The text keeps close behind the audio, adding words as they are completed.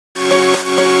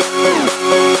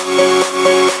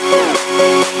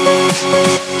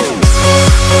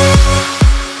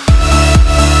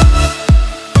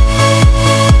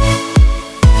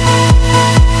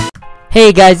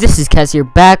Hey guys, this is Kes here,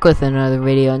 back with another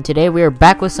video, and today we are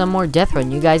back with some more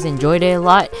DeathRun. You guys enjoyed it a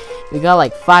lot. We got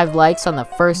like 5 likes on the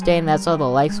first day, and that's all the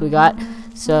likes we got.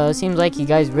 So it seems like you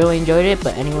guys really enjoyed it,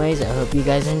 but anyways, I hope you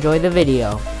guys enjoy the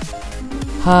video.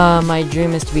 My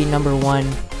dream is to be #1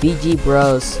 BG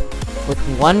Bros with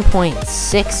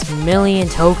 1.6 million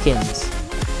tokens.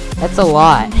 That's a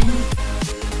lot.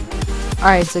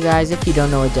 Alright, so guys, if you don't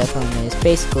know what DeathRun is,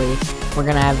 basically we're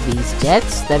gonna have these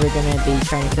jets that are gonna be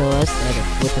trying to kill us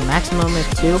with a maximum of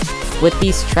 2 with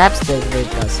these traps that they've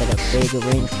got set up. They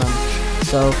range from,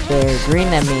 so if they're green,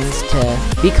 that means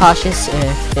to be cautious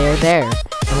if they're there.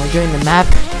 And we're doing the map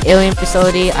Alien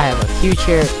Facility. I have a huge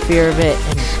fear of it,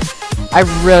 and I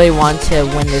really want to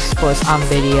win this course on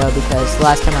video because the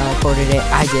last time I recorded it,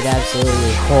 I did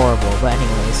absolutely horrible. But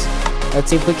anyways, let's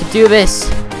see if we can do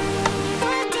this.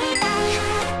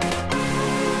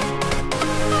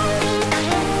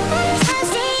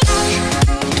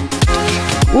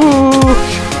 Ooh!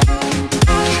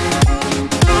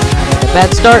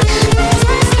 Bad start.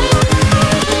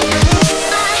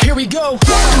 Here we go.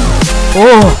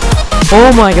 Oh!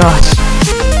 Oh my gosh!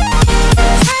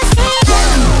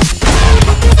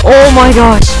 Oh my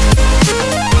gosh!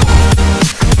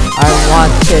 I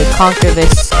want to conquer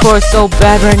this course so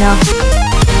bad right now.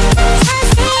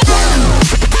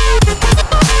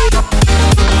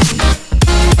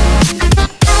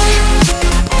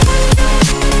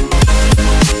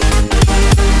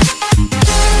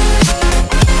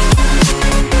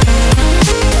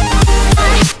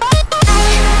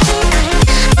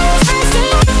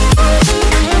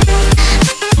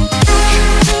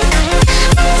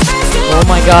 Oh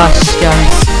my gosh,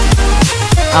 guys.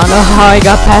 I don't know how I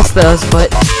got past those, but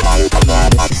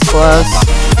this is close.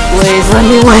 Please let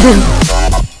me win.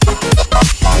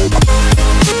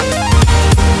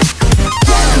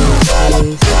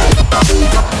 No.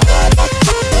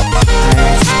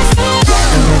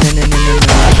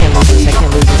 I can't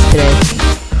lose this today.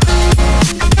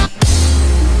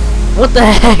 What the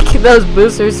heck? Those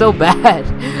boosts are so bad.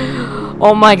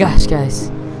 Oh my gosh,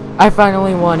 guys. I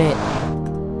finally won it.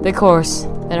 The course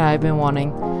that I've been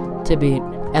wanting to beat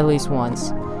at least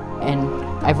once, and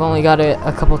I've only got it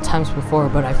a couple times before,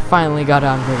 but I finally got it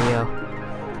on video.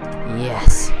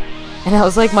 Yes, and that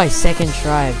was like my second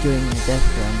try of doing the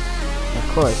DeathRun. Of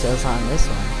course, I was on this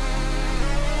one.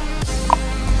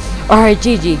 Alright,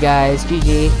 GG guys,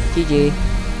 GG, GG,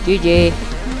 GG,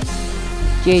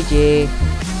 GG,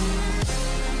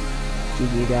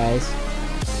 GG guys.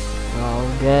 Oh,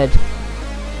 good.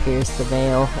 Pierce the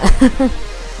veil.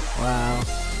 Wow.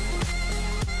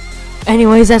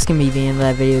 Anyways, that's gonna be the end of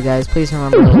that video, guys. Please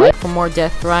remember to like for more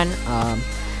DeathRun.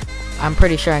 I'm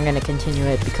pretty sure I'm gonna continue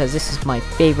it because this is my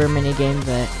favorite minigame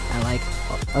that I like,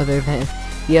 other than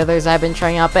the others I've been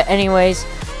trying out. But anyways,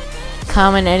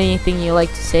 comment anything you like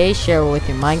to say, share it with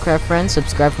your Minecraft friends,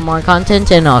 subscribe for more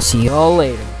content, and I'll see you all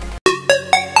later.